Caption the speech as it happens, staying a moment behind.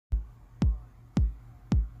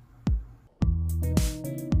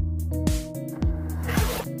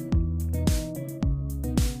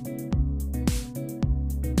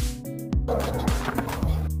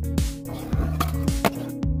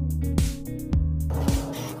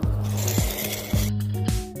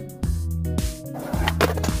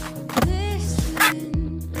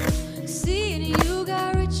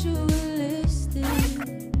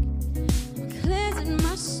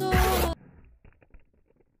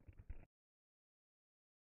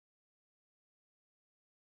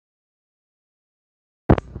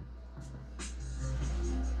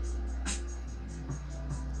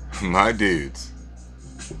My dudes,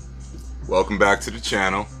 welcome back to the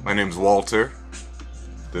channel. My name's Walter.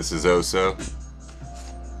 This is Oso.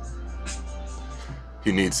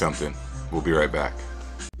 He needs something. We'll be right back.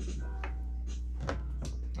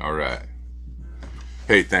 Alright.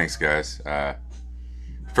 Hey, thanks guys.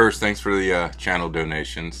 First, thanks for the channel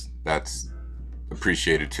donations. That's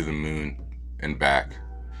appreciated to the moon and back,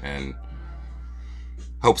 and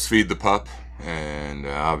helps feed the pup, and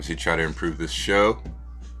obviously try to improve this show.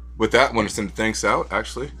 With that, I want to send thanks out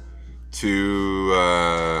actually to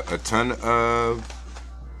a ton of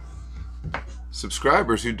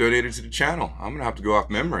subscribers who donated to the channel. I'm gonna have to go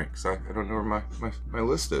off memory because I don't know where my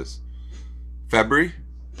list is. February,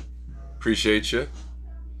 appreciate you.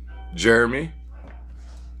 Jeremy,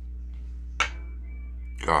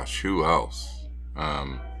 gosh, who else?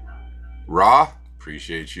 Raw,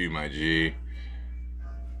 appreciate you, my G.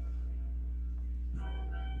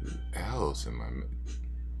 Who else am I?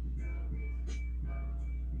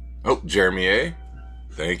 Oh, Jeremy A.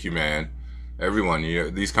 Thank you, man. Everyone,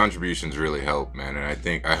 these contributions really help, man.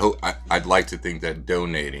 And I'd like to think that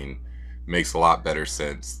donating makes a lot better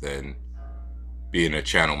sense than being a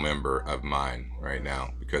channel member of mine right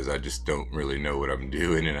now, because I just don't really know what I'm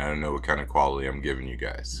doing, and I don't know what kind of quality I'm giving you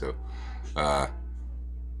guys. So,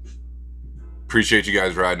 appreciate you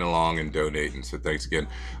guys riding along and donating. So thanks again.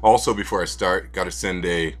 Also, before I start, got to send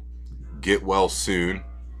a get well soon,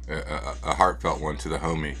 a heartfelt one to the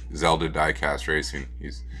homie Zelda Diecast Racing.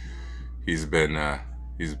 He's had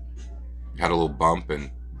a little bump,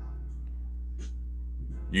 and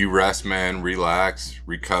you rest, man, relax,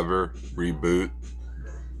 recover, reboot,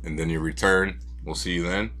 and then you return. We'll see you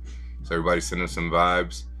then. So everybody send us some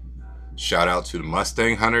vibes. Shout out to the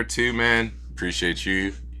Mustang Hunter too, man. Appreciate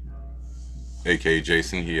you, aka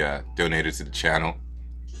Jason. He donated to the channel.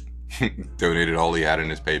 Donated all he had in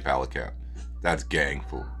his PayPal account. That's gang,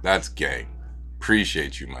 fool. That's gang.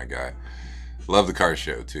 Appreciate you, my guy. Love the car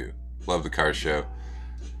show too. Love the car show.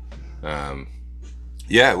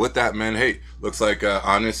 Yeah, with that, man. Hey, looks like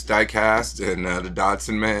Honest Diecast and the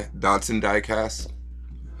Dotson Man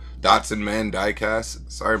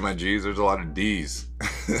Diecast. Sorry, my G's. There's a lot of D's.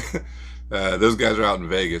 Those guys are out in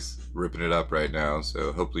Vegas, ripping it up right now.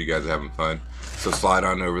 So hopefully you guys are having fun. So slide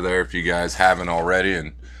on over there if you guys haven't already.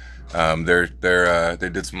 And they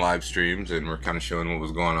did some live streams, and we're kind of showing what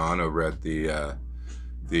was going on over at the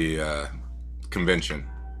convention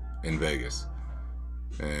in Vegas.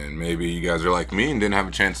 And maybe you guys are like me and didn't have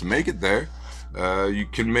a chance to make it there. You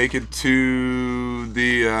can make it to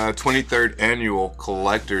the 23rd annual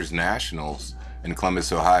Collectors Nationals in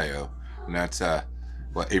Columbus, Ohio, and that's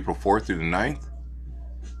what, April 4th through the 9th.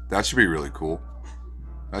 That should be really cool.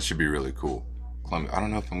 That should be really cool. I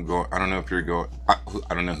don't know if I'm going. I don't know if you're going. I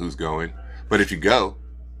don't know who's going. But if you go,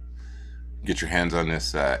 get your hands on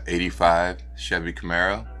this 85 Chevy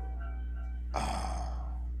Camaro.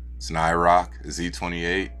 It's an IROC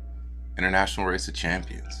Z28 International Race of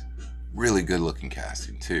Champions. Really good looking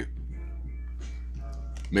casting too.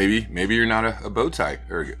 Maybe you're not a bow tie,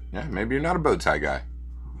 or yeah, maybe you're not a bow tie guy.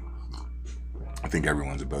 I think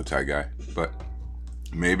everyone's a bow tie guy, but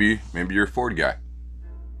maybe you're a Ford guy.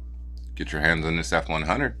 Get your hands on this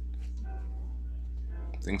F100.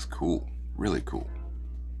 Thing's cool, really cool.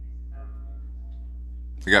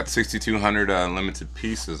 I got 6,200 limited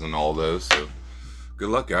pieces on all those, so good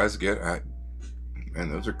luck, guys. Man,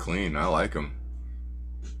 those are clean. I like them.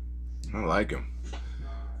 I like them.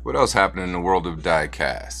 What else happened in the world of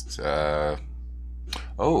diecast?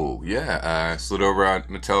 Oh yeah, I slid over on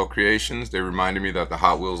Mattel Creations. They reminded me that the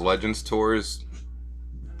Hot Wheels Legends tour is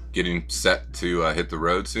getting set to hit the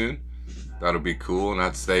road soon. That'll be cool, and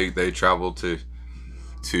that's they travel to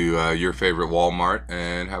your favorite Walmart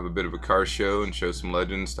and have a bit of a car show and show some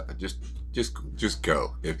Legends. Just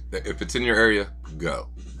go. If it's in your area, go.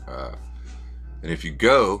 And if you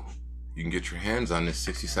go, you can get your hands on this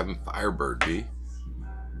 67 Firebird, B.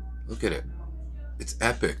 Look at it. It's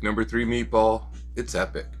epic. Number 3 meatball. It's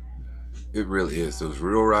epic. It really is. Those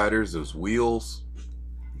real riders, those wheels.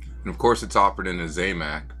 And of course it's offered in a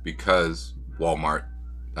Zamac because Walmart,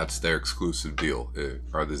 that's their exclusive deal,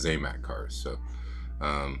 are the Zamac cars. So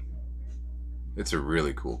it's a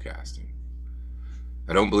really cool casting.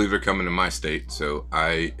 I don't believe they're coming to my state, so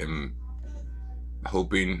I am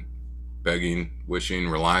hoping, begging, wishing,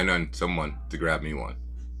 relying on someone to grab me one.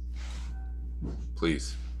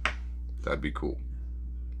 Please. That'd be cool.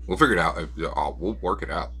 We'll figure it out. We'll work it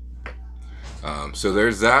out. So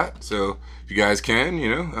there's that. So if you guys can,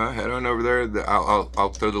 head on over there. I'll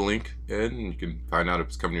throw the link in, and you can find out if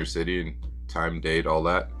it's coming to your city and time, date, all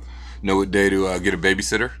that. Know what day to get a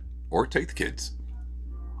babysitter or take the kids.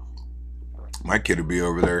 My kid would be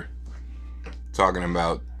over there talking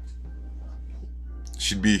about,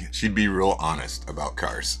 she'd be real honest about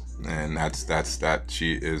cars, and that's that.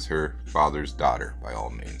 She is her father's daughter by all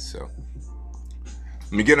means. So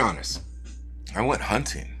let me get honest. I went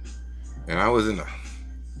hunting, and I went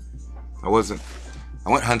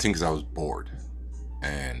hunting because I was bored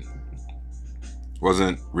and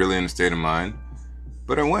wasn't really in a state of mind,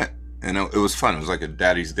 but I went, and it was fun. It was like a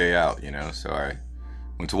daddy's day out, you know. So I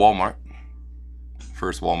went to Walmart.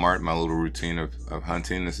 First Walmart, my little routine of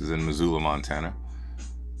hunting. This is in Missoula, Montana.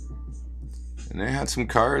 And they had some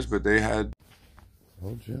cars, but they had...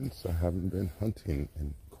 Well, gents, I haven't been hunting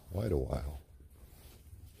in quite a while.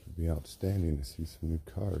 It'd be outstanding to see some new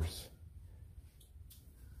cars.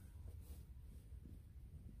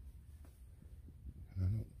 I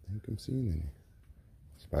don't think I'm seeing any.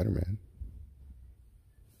 Spider-Man.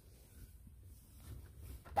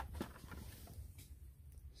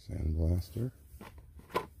 Sandblaster.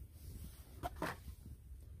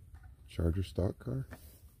 Charger stock car.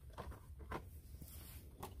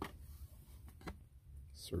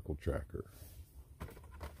 Circle tracker.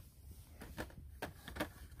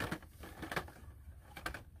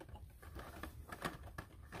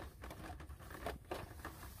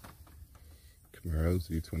 Camaro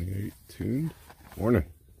Z28 tuned. Morning.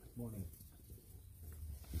 Morning.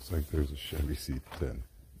 Looks like there's a Chevy C10.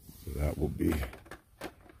 So that will be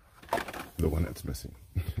the one that's missing.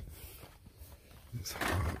 This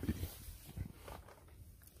hobby.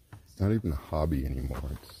 It's not even a hobby anymore.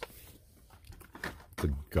 It's a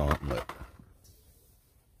gauntlet.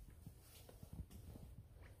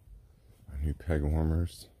 Our new peg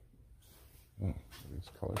warmers. Oh, this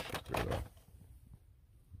color shifter though.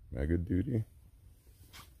 Mega duty.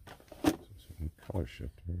 So some new color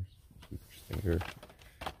shifters. Super stinger.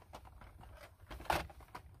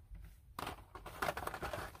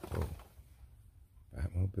 Oh,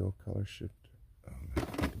 Batmobile color shifter. Oh, I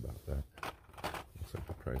didn't think about that. Looks like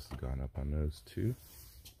the price has gone up on those too.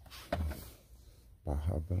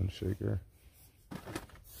 Baja bone shaker.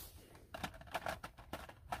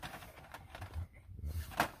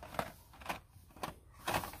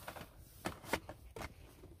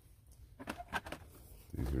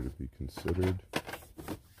 These are to be considered.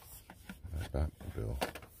 Batmobile.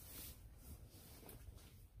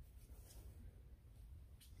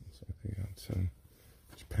 Looks like they got some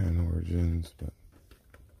Japan origins, but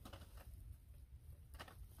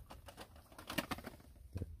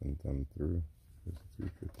they've been thumbed through.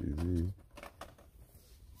 There's a 350Z.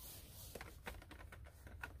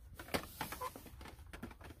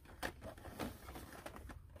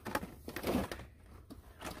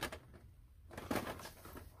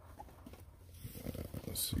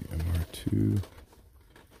 Let's see, MR2.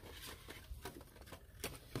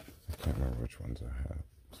 I can't remember which ones I have,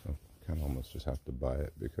 so I kind of almost just have to buy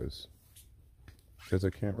it because I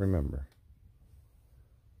can't remember.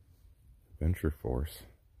 Venture Force.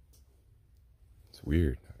 It's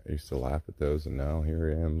weird. I used to laugh at those, and now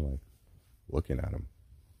here I am, like, looking at them.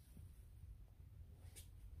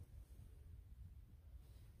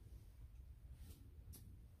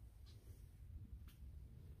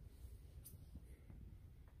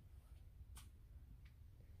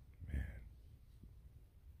 Man.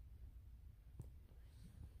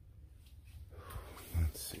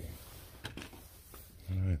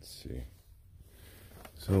 Let's see.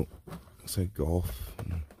 So, it's like golf.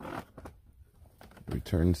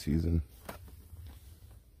 Return season.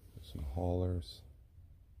 Some haulers.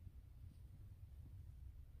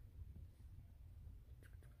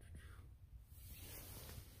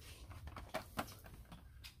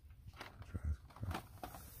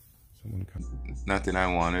 Someone come. Nothing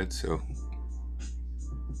I wanted, so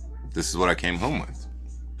this is what I came home with.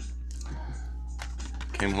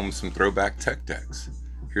 Came home with some throwback tech decks.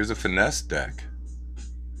 Here's a finesse deck.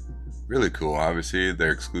 Really cool. Obviously,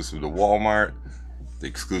 they're exclusive to Walmart. The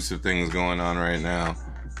exclusive things going on right now.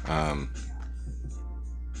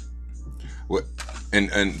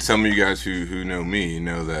 And some of you guys who know me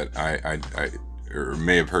know that I or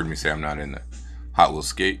may have heard me say I'm not in the Hot Wheels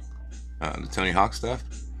skate, the Tony Hawk stuff,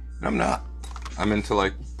 and I'm not. I'm into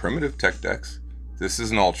like primitive tech decks. This is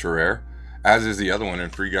an ultra rare, as is the other one.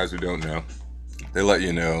 And for you guys who don't know, they let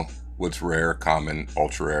you know what's rare, common,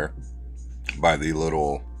 ultra rare by the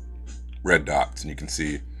little red dots, and you can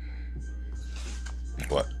see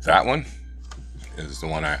what that one is the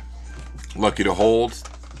one I'm lucky to hold,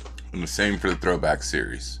 and the same for the throwback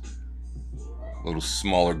series. A little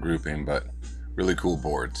smaller grouping, but really cool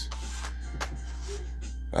boards.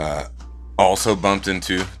 Also bumped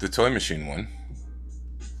into the Toy Machine one.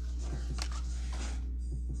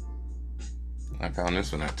 I I found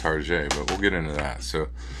this one at Target, but we'll get into that. So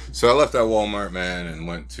I left that Walmart, man, and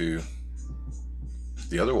went to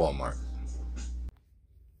the other Walmart.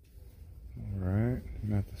 All right,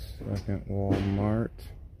 I'm at the second Walmart.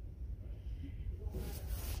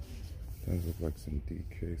 Does look like some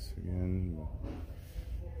D-case again, but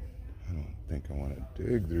I don't think I want to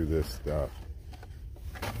dig through this stuff.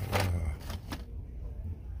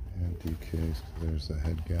 And D-case, there's the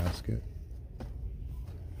head gasket.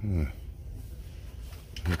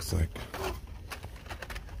 Looks like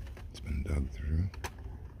it's been dug through.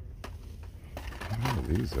 What are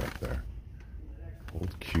these up there?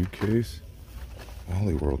 Old Q case?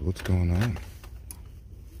 Wally World, what's going on?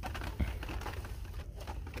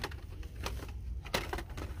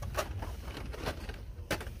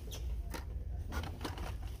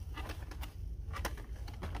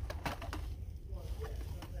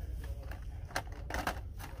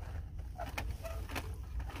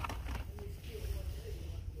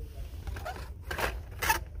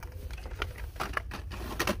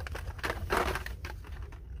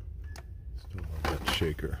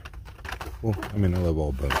 Shaker. Well, I mean, I love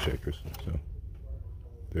all bone shakers, so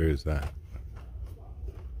there is that.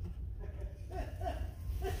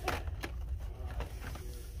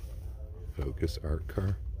 Focus art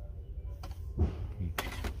car. Man,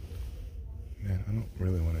 I don't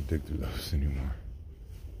really want to dig through those anymore.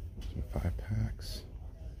 Some 5-packs.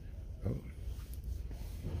 Oh.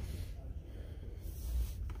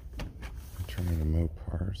 Turning to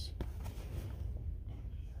Mopars.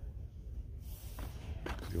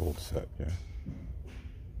 The old set, yeah.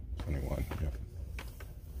 21, yep.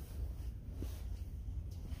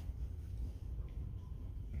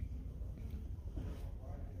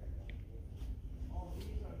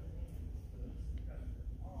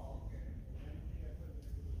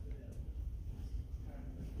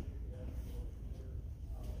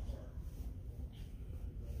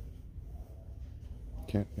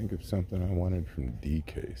 Can't think of something I wanted from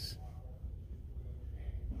D-case.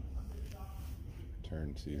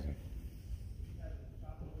 Turn season.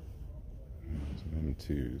 Some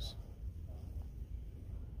M2s.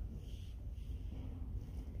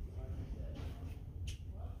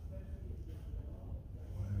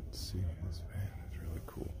 Let's see, this van is really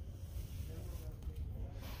cool.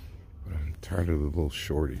 But I'm tired of the little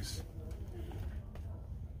shorties.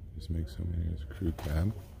 Just make so many as a crew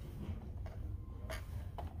cab.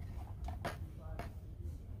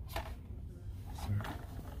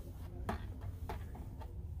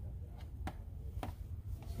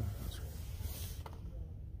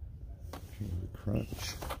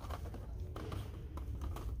 Crunch.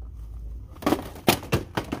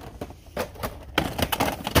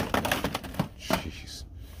 Jeez.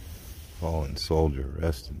 Fallen soldier,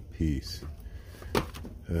 rest in peace.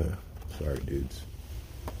 Sorry, dudes.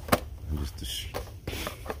 I'm just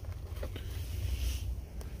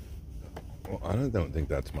well, I don't think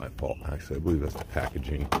that's my fault. Actually, I believe that's the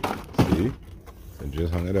packaging. See? I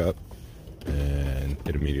just hung it up, and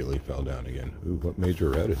it immediately fell down again. Ooh, what major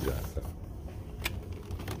red is that, though?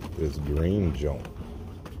 This green jump.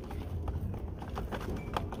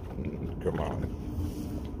 Come on.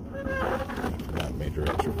 That major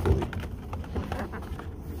extra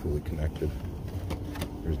fully connected.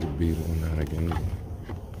 There's the beetle in that again.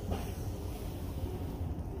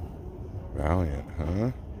 Valiant,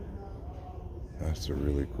 huh? That's a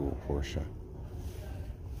really cool Porsche.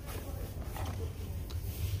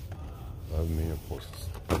 Love me a Porsche.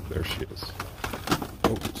 Oh, there she is.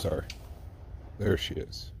 Oh, sorry. There she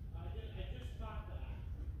is.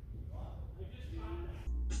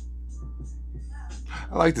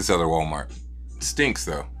 I like this other Walmart. It stinks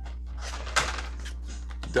though.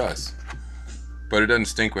 It does. But it doesn't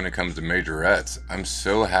stink when it comes to majorettes. I'm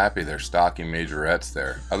so happy they're stocking majorettes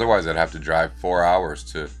there. Otherwise I'd have to drive 4 hours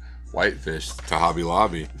to Whitefish to Hobby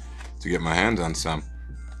Lobby to get my hands on some.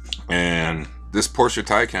 And this Porsche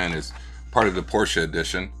Taycan is part of the Porsche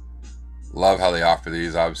edition. Love how they offer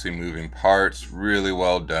these. Obviously moving parts, really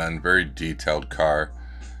well done, very detailed car.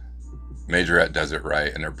 Majorette does it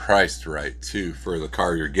right, and they're priced right too for the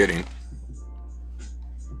car you're getting.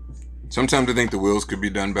 Sometimes I think the wheels could be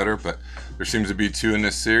done better, but there seems to be 2 in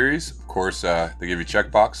this series. Of course, they give you a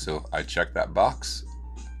checkbox, so I checked that box.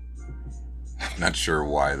 I'm not sure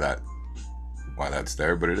why that's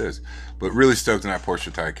there, but it is. But really stoked on that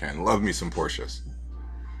Porsche Taycan. Love me some Porsches.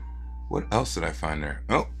 What else did I find there?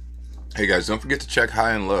 Oh, hey guys, don't forget to check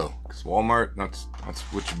high and low, because Walmart, that's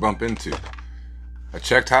what you bump into. I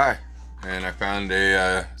checked high, and I found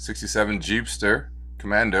a 67 Jeepster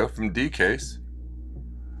Commando from D-Case.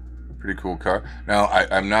 Pretty cool car. Now,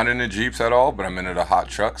 I'm not into Jeeps at all, but I'm into the hot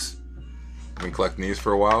trucks. I've been collecting these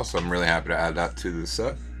for a while, so I'm really happy to add that to the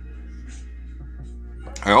set.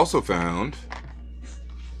 I found,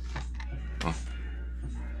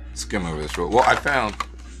 skim over this real well. I found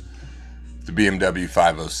the BMW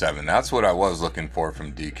 507. That's what I was looking for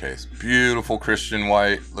from DK's. Beautiful Christian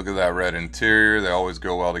white. Look at that red interior. They always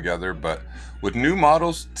go well together. But with new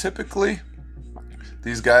models, typically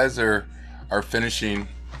these guys are finishing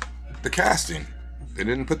the casting. They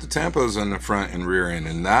didn't put the tampos on the front and rear end,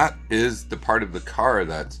 and that is the part of the car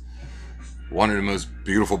that's one of the most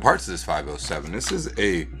beautiful parts of this 507. This is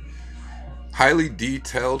a highly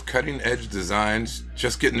detailed, cutting-edge designs.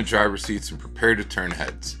 Just get in the driver's seats and prepare to turn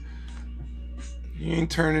heads. You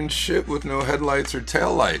ain't turning shit with no headlights or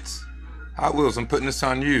tail lights. Hot Wheels, I'm putting this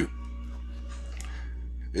on you.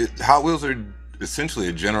 Hot Wheels are essentially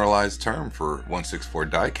a generalized term for 1/6/4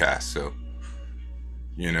 diecast, so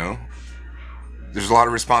you know there's a lot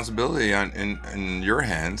of responsibility in your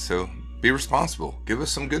hands. So be responsible. Give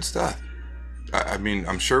us some good stuff. I mean,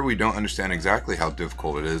 I'm sure we don't understand exactly how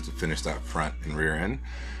difficult it is to finish that front and rear end,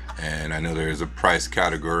 and I know there is a price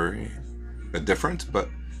category, a difference, but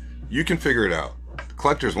you can figure it out. The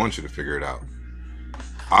collectors want you to figure it out.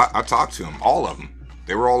 I talked to them, all of them.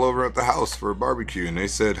 They were all over at the house for a barbecue, and they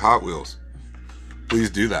said, Hot Wheels, please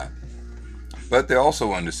do that. But they also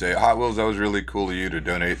wanted to say, Hot Wheels, that was really cool of you to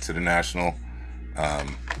donate to the National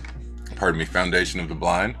Foundation of the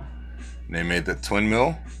Blind. And they made the twin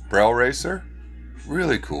mill Braille Racer.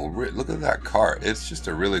 Really cool. Look at that car. It's just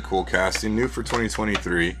a really cool casting, new for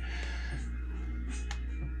 2023.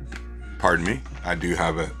 Pardon me, I do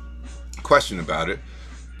have a question about it.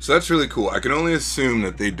 So that's really cool. I can only assume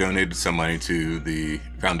that they donated some money to the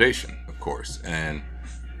foundation, of course, and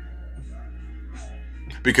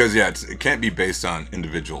because it can't be based on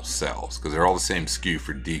individual sales, because they're all the same SKU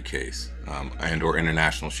for DKs and or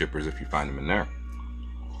international shippers if you find them in there.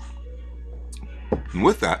 And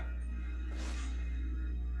with that,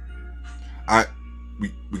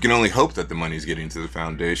 we can only hope that the money is getting to the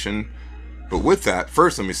foundation. But with that,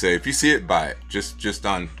 first let me say, if you see it, buy it. Just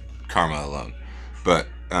on karma alone. But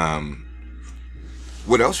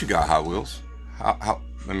what else you got, Hot Wheels? How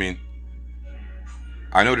I mean,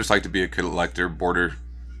 I know what it's like to be a collector,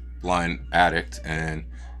 borderline addict, and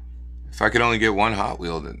if I could only get one Hot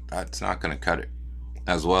Wheel, then that's not going to cut it.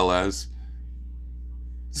 As well as,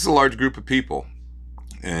 this is a large group of people,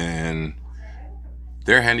 and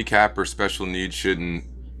their handicap or special needs shouldn't,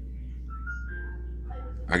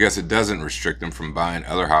 I guess it doesn't restrict them from buying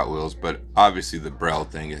other Hot Wheels, but obviously the Braille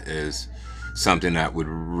thing is something that would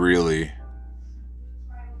really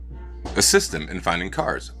assist them in finding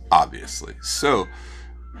cars, obviously. So,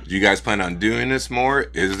 do you guys plan on doing this more?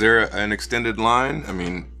 Is there an extended line? I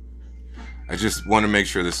mean, I just want to make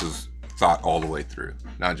sure this is thought all the way through,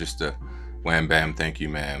 not just a wham bam, thank you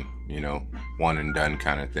ma'am, one and done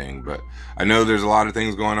kind of thing. But I know there's a lot of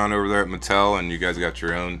things going on over there at Mattel, and you guys got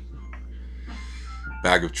your own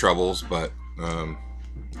bag of troubles, but I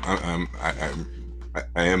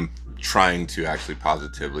am trying to actually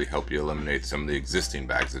positively help you eliminate some of the existing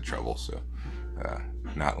bags of trouble. So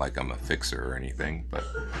not like I'm a fixer or anything, but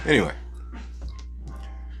anyway,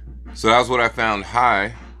 so that was what I found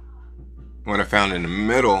high. What I found in the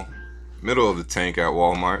middle of the tank at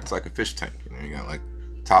Walmart, it's like a fish tank. You got like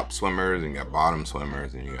top swimmers, and you got bottom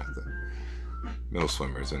swimmers, and you got the middle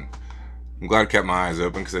swimmers. And I'm glad I kept my eyes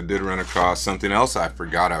open, because I did run across something else I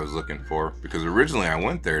forgot I was looking for, because originally I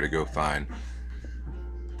went there to go find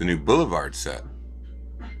the new Boulevard set.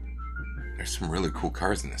 There's some really cool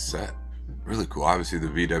cars in this set. Really cool. Obviously the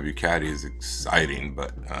VW Caddy is exciting,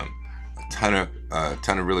 but a ton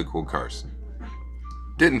of really cool cars.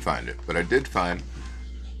 Didn't find it, but I did find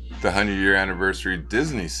the 100-year anniversary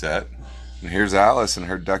Disney set. And here's Alice and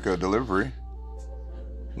her deco delivery.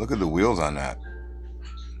 Look at the wheels on that.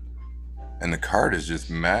 And the card is just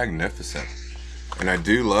magnificent. And I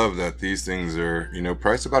do love that these things are,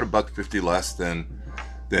 priced about $1.50 less than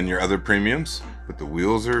your other premiums. But the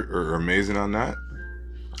wheels are amazing on that.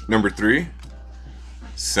 Number 3,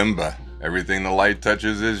 Simba. Everything the light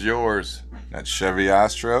touches is yours. That Chevy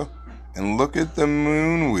Astro. And look at the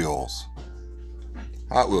moon wheels.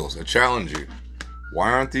 Hot Wheels, I challenge you.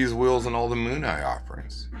 Why aren't these wheels in all the Moon Eye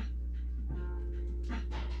offerings?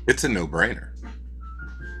 It's a no-brainer.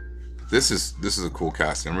 This is a cool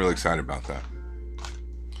casting. I'm really excited about that.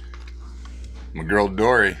 My girl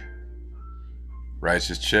Dory,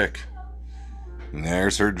 righteous chick. And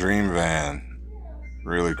there's her dream van.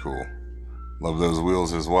 Really cool. Love those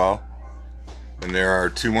wheels as well. And there are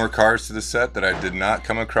 2 more cars to the set that I did not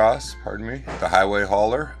come across. Pardon me. The Highway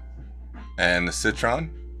Hauler and the Citroen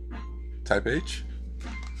Type H.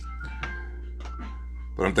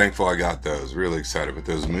 But I'm thankful I got those. Really excited. But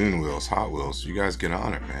those Moon Wheels, Hot Wheels, you guys get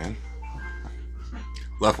on it, man.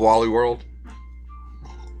 Left Wally World.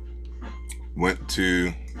 Went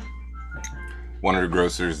to one of the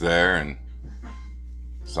grocers there and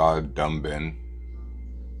saw a dumb bin.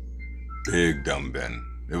 Big dumb bin.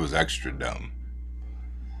 It was extra dumb.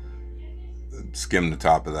 Skimmed the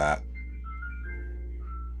top of that.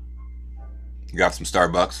 Got some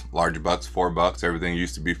Starbucks, larger bucks, $4. Everything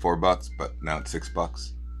used to be $4, but now it's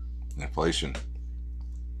 $6. Inflation.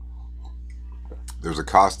 There's a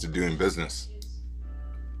cost to doing business.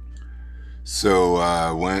 So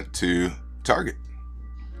I went to Target.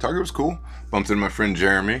 Target was cool. Bumped into my friend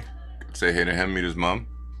Jeremy. Say hey to him, meet his mom.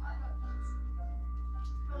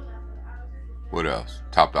 What else?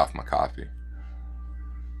 Topped off my coffee.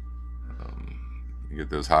 You get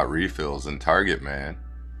those hot refills in Target, man.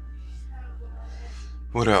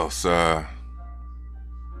 What else?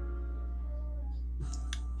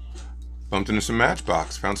 Bumped into some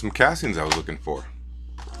Matchbox. Found some castings I was looking for.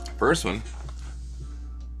 First one,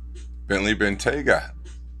 Bentley Bentayga.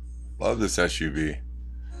 Love this SUV.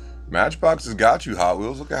 Matchbox has got you, Hot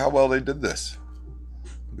Wheels. Look at how well they did this.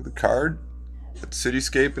 Look at the card. Got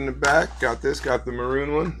Cityscape in the back. Got this. Got the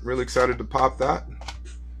maroon one. Really excited to pop that.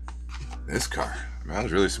 This car. Man, I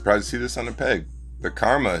was really surprised to see this on the peg. The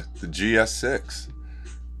Karma, the GS6.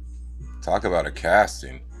 Talk about a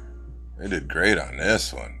casting. They did great on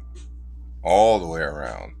this one. All the way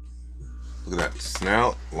around. Look at that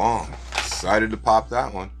snout. Long. Excited to pop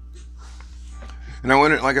that one. And I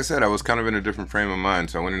went in, like I said, I was kind of in a different frame of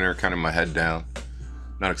mind, so I went in there kind of my head down,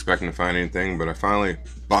 not expecting to find anything, but I finally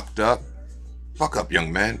bucked up. Buck up,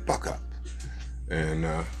 young man, buck up. And,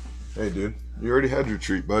 hey, dude, you already had your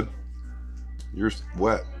treat, bud. You're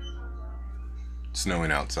wet. It's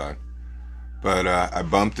snowing outside. But I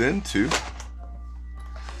bumped into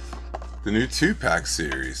the new 2-pack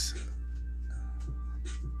series.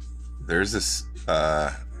 There's this,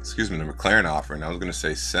 the McLaren offering. I was going to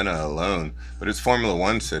say Senna alone, but it's Formula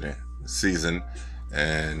One season,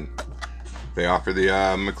 and they offer the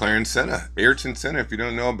McLaren Senna. Ayrton Senna, if you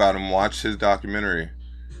don't know about him, watch his documentary.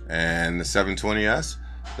 And the 720S,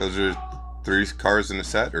 those are 3 cars in a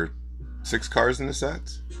set, or 6 cars in a set.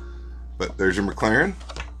 But there's your McLaren.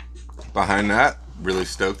 Behind that, really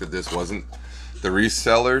stoked that this wasn't the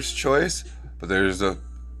reseller's choice, but there's a,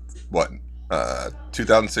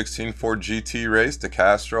 2016 Ford GT race, the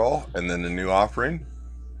Castrol, and then the new offering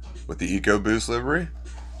with the EcoBoost livery.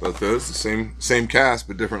 Both those, the same cast,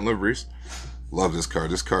 but different liveries. Love this car.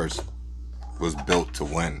 This car was built to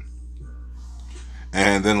win.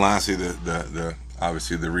 And then lastly, the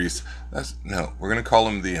obviously the we're gonna call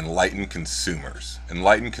them the enlightened consumers.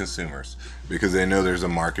 Enlightened consumers, because they know there's a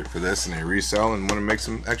market for this and they resell and want to make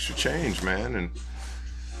some extra change, man. And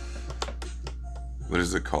what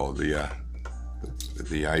is it called?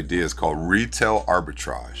 The idea is called retail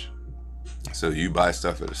arbitrage. So you buy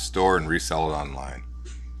stuff at a store and resell it online.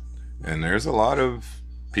 And there's a lot of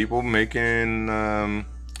people making a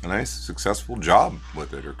nice successful job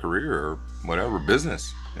with it, or career, or whatever,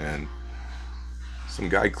 business. And some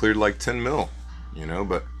guy cleared like 10 mil,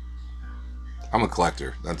 but I'm a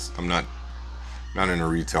collector. I'm not in a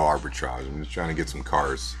retail arbitrage. I'm just trying to get some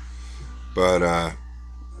cars. But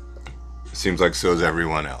it seems like so is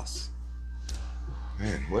everyone else.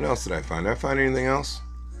 Man, what else did I find? Did I find anything else?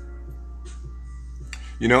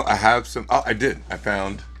 I have some. Oh, I did. I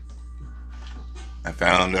found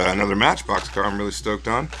another Matchbox car I'm really stoked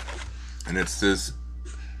on. And it's this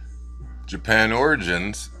Japan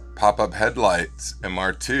Origins pop-up headlights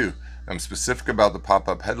MR2. I'm specific about the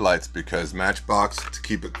pop-up headlights because Matchbox, to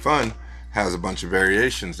keep it fun, has a bunch of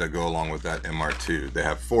variations that go along with that MR2. They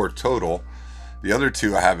have 4 total. The other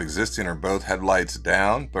 2 I have existing are both headlights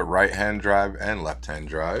down, but right-hand drive and left-hand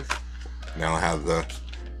drive. Now I have the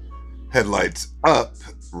headlights up,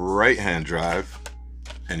 right-hand drive,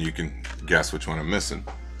 and you can guess which one I'm missing.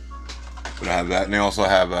 But I have that, and they also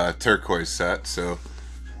have a turquoise set, so,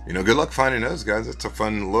 good luck finding those, guys. It's a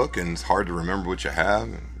fun look, and it's hard to remember what you have,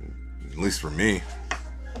 at least for me.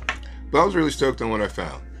 But I was really stoked on what I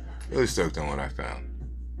found.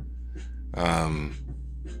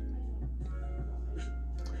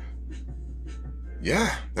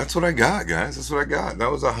 Yeah, that's what I got, guys. That's what I got.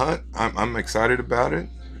 That was a hunt. I'm excited about it.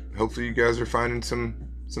 Hopefully you guys are finding some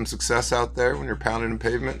success out there when you're pounding the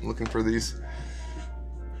pavement looking for these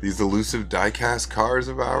elusive die-cast cars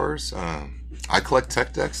of ours. I collect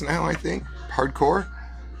tech decks now, I think. Hardcore.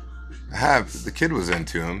 I have. The kid was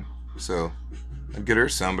into them, so I'd get her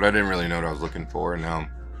some, but I didn't really know what I was looking for, and now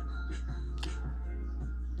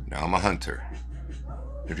I'm a hunter.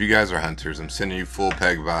 If you guys are hunters, I'm sending you full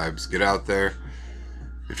peg vibes. Get out there.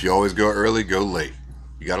 If you always go early, go late.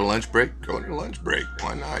 You got a lunch break? Go on your lunch break.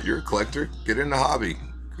 Why not? You're a collector. Get in the hobby.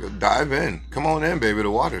 Go dive in. Come on in, baby. The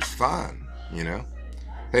water's fine, you know?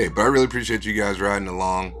 Hey, but I really appreciate you guys riding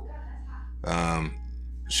along.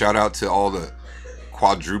 Shout out to all the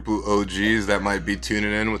quadruple OGs that might be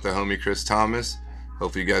tuning in with the homie Chris Thomas.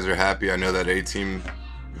 Hopefully you guys are happy. I know that A-Team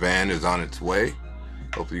van is on its way.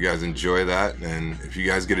 Hopefully you guys enjoy that. And if you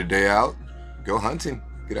guys get a day out, go hunting.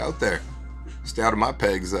 Get out there. Stay out of my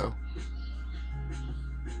pegs, though.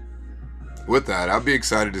 With that, I'll be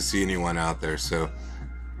excited to see anyone out there. So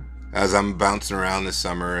as I'm bouncing around this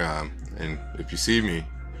summer, and if you see me,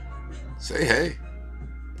 say hey.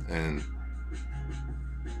 And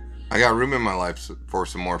I got room in my life for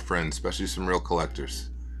some more friends, especially some real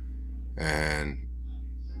collectors. And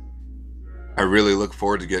I really look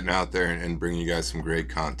forward to getting out there and bringing you guys some great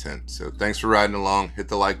content. So thanks for riding along. Hit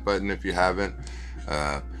the like button if you haven't.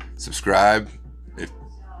 Subscribe if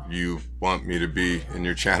you want me to be in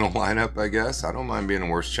your channel lineup, I guess. I don't mind being the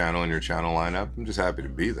worst channel in your channel lineup. I'm just happy to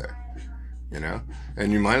be there, you know?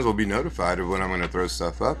 And you might as well be notified of when I'm going to throw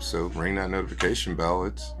stuff up. So ring that notification bell.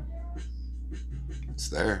 It's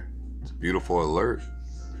there. It's a beautiful alert.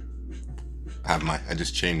 I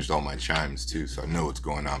just changed all my chimes too, so I know what's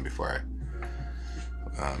going on before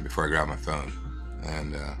I grab my phone.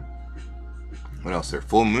 And what else there?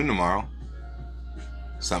 Full moon tomorrow.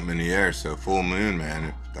 Something in the air, so full moon,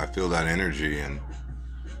 man. I feel that energy, and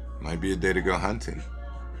it might be a day to go hunting.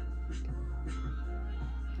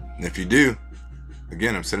 And if you do,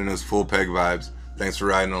 again, I'm sending those full peg vibes. Thanks for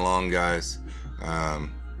riding along, guys.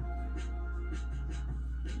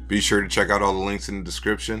 Be sure to check out all the links in the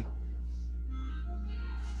description.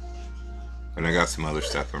 And I got some other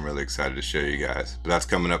stuff I'm really excited to show you guys, but that's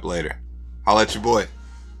coming up later. Holla at your boy.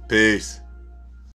 Peace.